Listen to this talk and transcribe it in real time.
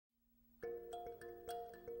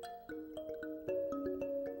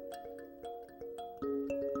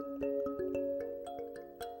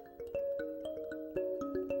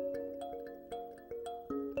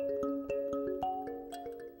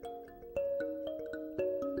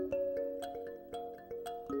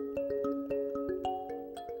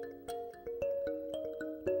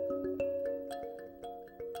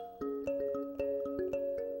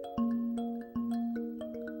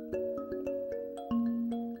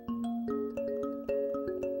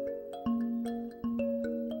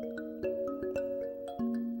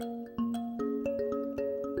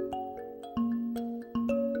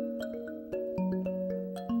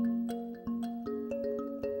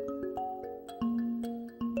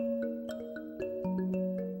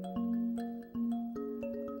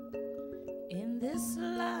this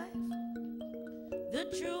life, the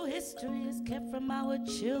true history is kept from our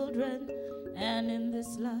children. And in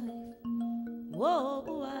this life, whoa,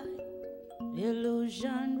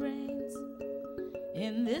 illusion reigns.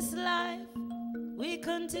 In this life, we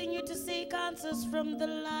continue to seek answers from the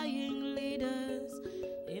lying leaders.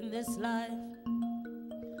 In this life,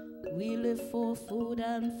 we live for food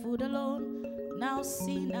and food alone. Now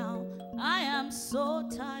see now, I am so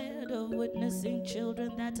tired of witnessing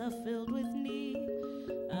children that are filled with need.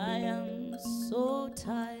 I am so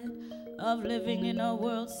tired of living in a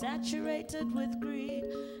world saturated with greed.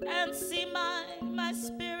 And see my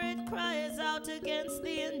spirit cries out against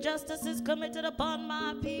the injustices committed upon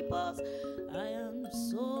my peoples. I am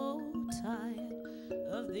so tired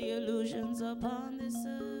of the illusions upon this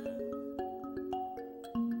earth.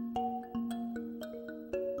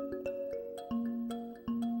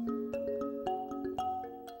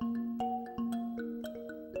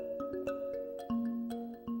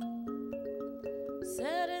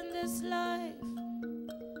 Said in this life,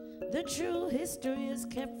 the true history is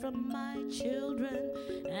kept from my children.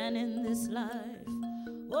 And in this life,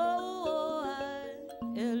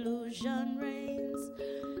 illusion reigns.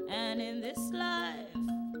 And in this life,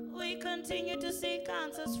 we continue to seek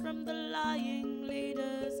answers from the lying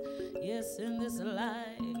leaders. Yes, in this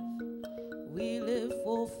life, we live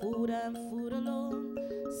for food and food alone.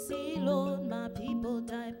 See, Lord, my people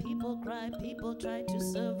die, people cry, people try to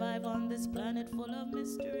survive on this planet full of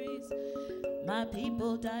mysteries. My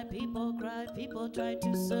people die, people cry, people try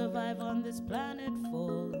to survive on this planet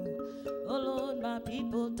full. Oh Lord, my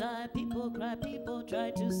people die, people cry, people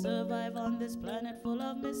try to survive on this planet full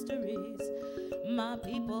of mysteries. My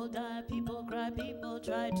people die, people cry, people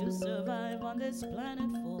try to survive on this planet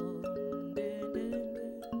full.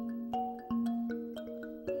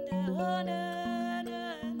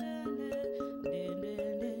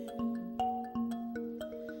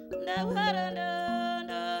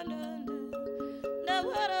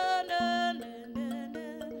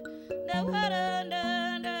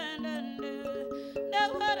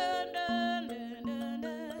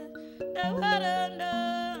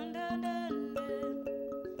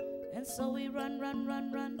 And so we run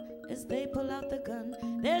as they pull out the gun.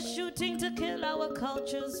 They're shooting to kill our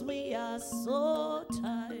cultures. We are so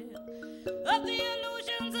tired of the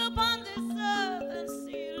illusions upon this earth. And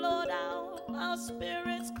see, Lord, our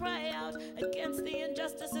spirits cry out against the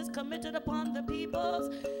injustices committed upon the peoples.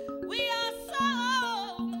 We are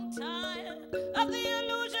so tired of the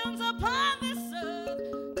illusions upon this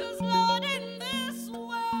earth. 'Cause Lord, in this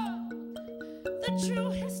world, the true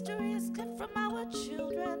history is kept from our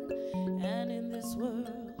children. And in this world,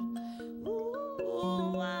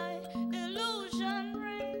 why illusion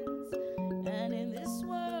reigns. And in this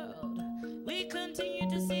world, we continue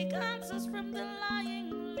to seek answers from the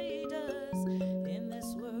lying leaders. In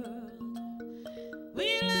this world,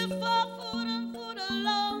 we live for food and food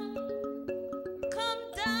alone. Come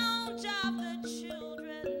down, Jah, the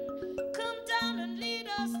children. Come down and lead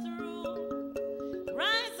us through.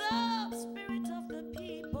 Rise up, spirit of the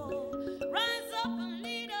people. Rise up and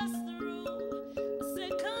lead us through. I say,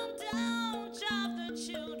 come down, Jah, the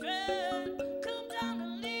children. Come down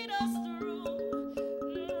and lead us through.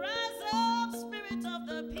 Rise up, spirit of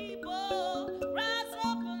the people. Rise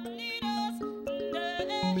up and lead us.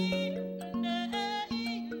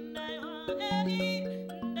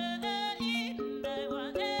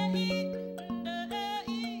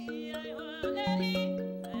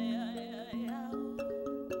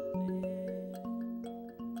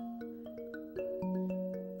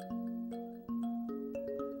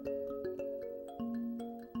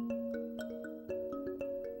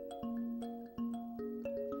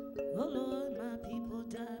 Oh Lord, my people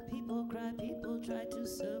die, people cry, people try to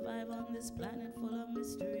survive on this planet full of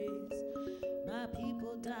mysteries. My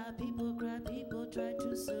people die, people cry, people try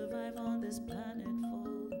to survive on this planet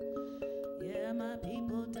full. Yeah, my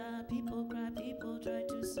people die, people cry.